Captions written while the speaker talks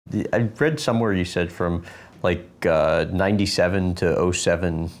I read somewhere you said from like 97 to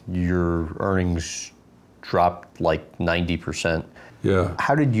 07, your earnings dropped like 90%. Yeah.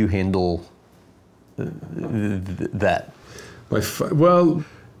 How did you handle that? Well,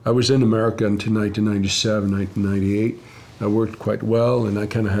 I was in America until 1997, 1998. I worked quite well, and I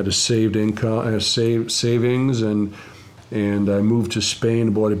kind of had a saved income, savings, and I moved to Spain.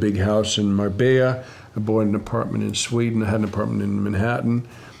 I bought a big house in Marbella. I bought an apartment in Sweden. I had an apartment in Manhattan.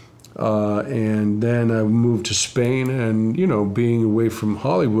 And then I moved to Spain, and you know, being away from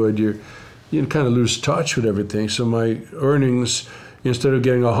Hollywood, you kind of lose touch with everything. So my earnings, instead of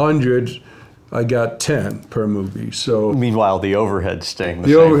getting 100, I got 10 per movie. So meanwhile, the overhead staying the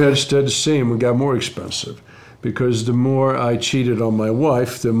same. The overhead stayed the same. It got more expensive because the more I cheated on my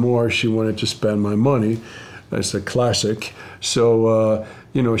wife, the more she wanted to spend my money. That's a classic. So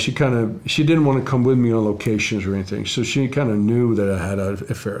you know, she didn't want to come with me on locations or anything. So she kind of knew that I had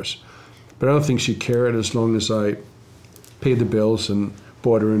affairs. But I don't think she cared as long as I paid the bills and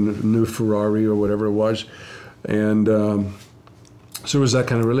bought her a new Ferrari or whatever it was. And so it was that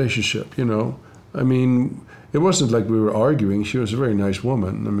kind of relationship, you know. I mean, it wasn't like we were arguing. She was a very nice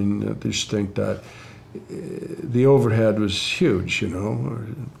woman. I mean, I just think that the overhead was huge, you know.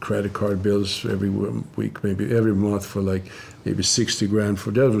 Credit card bills every week, maybe every month for like maybe 60 grand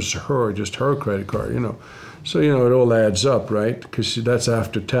for that was just her credit card, you know. So, you know, it all adds up, right? Because that's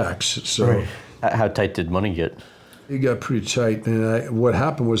after tax. So, right. How tight did money get? It got pretty tight. And what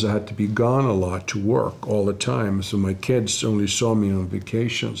happened was I had to be gone a lot to work all the time. So my kids only saw me on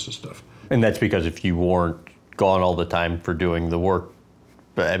vacations and stuff. And that's because if you weren't gone all the time for doing the work,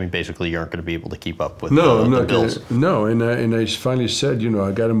 I mean, basically you aren't going to be able to keep up with the bills. No, and I finally said, you know,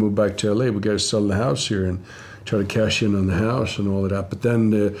 I got to move back to LA. We got to sell the house here and try to cash in on the house and all of that. But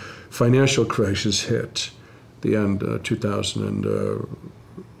then the financial crisis hit. The end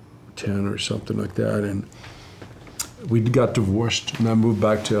 2010 or something like that, and we got divorced, and I moved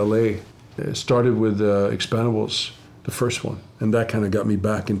back to LA. It started with Expendables, the first one, and that kind of got me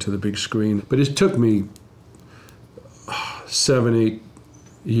back into the big screen. But it took me 7, 8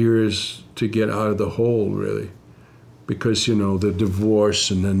 years to get out of the hole, really, because, you know, the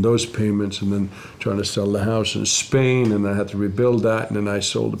divorce and then those payments and then trying to sell the house in Spain, and I had to rebuild that, and then I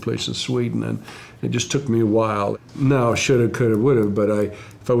sold a place in Sweden, and it just took me a while. Now, shoulda, coulda, woulda, but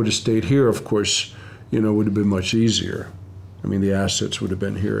if I would have stayed here, of course, you know, it would have been much easier. I mean, the assets would have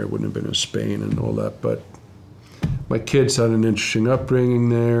been here. It wouldn't have been in Spain and all that. But my kids had an interesting upbringing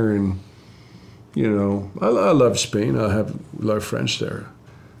there, and, you know, I love Spain. I have a lot of friends there.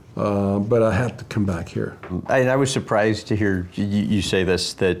 But I had to come back here. I was surprised to hear you say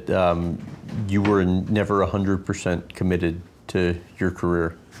this, that you were never 100% committed to your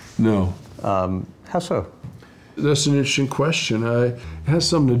career. No. How so? That's an interesting question. It has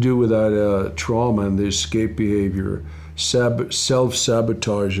something to do with that trauma and the escape behavior,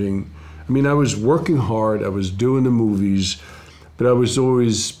 self-sabotaging. I mean, I was working hard, I was doing the movies, but I was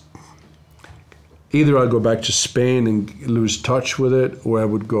always, either I'd go back to Spain and lose touch with it, or I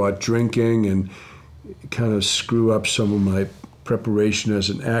would go out drinking and kind of screw up some of my preparation as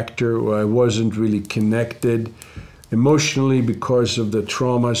an actor, or I wasn't really connected emotionally because of the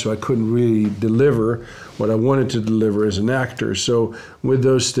trauma, so I couldn't really deliver what I wanted to deliver as an actor. So with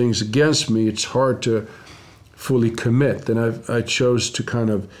those things against me, it's hard to fully commit. And I chose to kind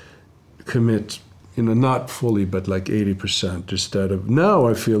of commit, you know, not fully, but like 80% instead of, now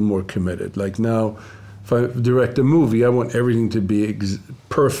I feel more committed. Like now, if I direct a movie, I want everything to be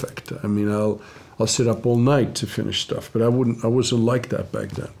perfect. I mean, I'll sit up all night to finish stuff, but I wasn't like that back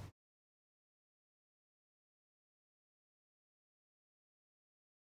then.